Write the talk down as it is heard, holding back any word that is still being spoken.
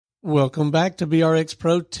Welcome back to BRX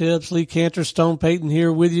Pro Tips. Lee Kantor, Stone Payton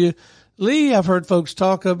here with you. Lee, I've heard folks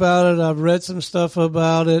talk about it. I've read some stuff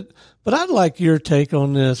about it, but I'd like your take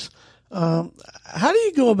on this. How do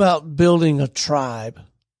you go about building a tribe?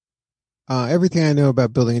 Everything I know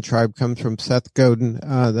about building a tribe comes from Seth Godin.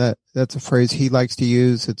 That's a phrase he likes to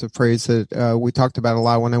use. It's a phrase that we talked about a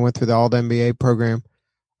lot when I went through the Alt MBA program.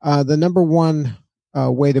 The number one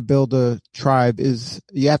way to build a tribe is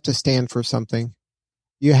you have to stand for something.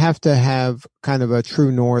 You have to have kind of a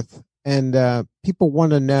true north, and people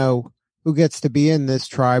want to know who gets to be in this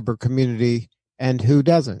tribe or community and who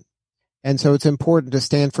doesn't. And so it's important to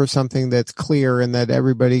stand for something that's clear and that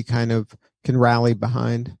everybody kind of can rally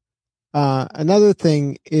behind. Another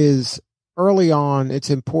thing is early on,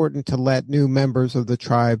 it's important to let new members of the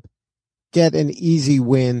tribe get an easy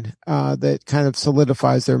win that kind of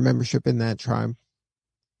solidifies their membership in that tribe.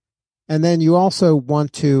 And then you also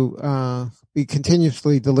want to be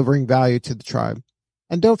continuously delivering value to the tribe.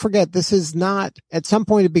 And don't forget, this is not, at some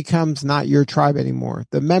point it becomes not your tribe anymore.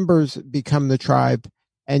 The members become the tribe,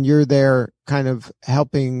 and you're there kind of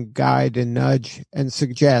helping guide and nudge and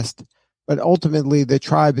suggest. But ultimately, the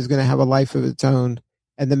tribe is going to have a life of its own,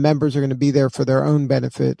 and the members are going to be there for their own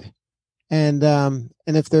benefit. And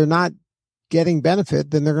if they're not getting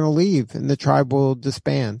benefit, then they're going to leave, and the tribe will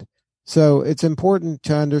disband. So it's important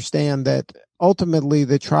to understand that ultimately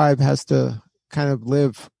the tribe has to kind of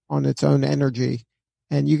live on its own energy,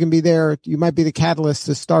 and you can be there. You might be the catalyst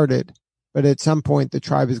to start it, but at some point the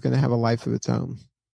tribe is going to have a life of its own.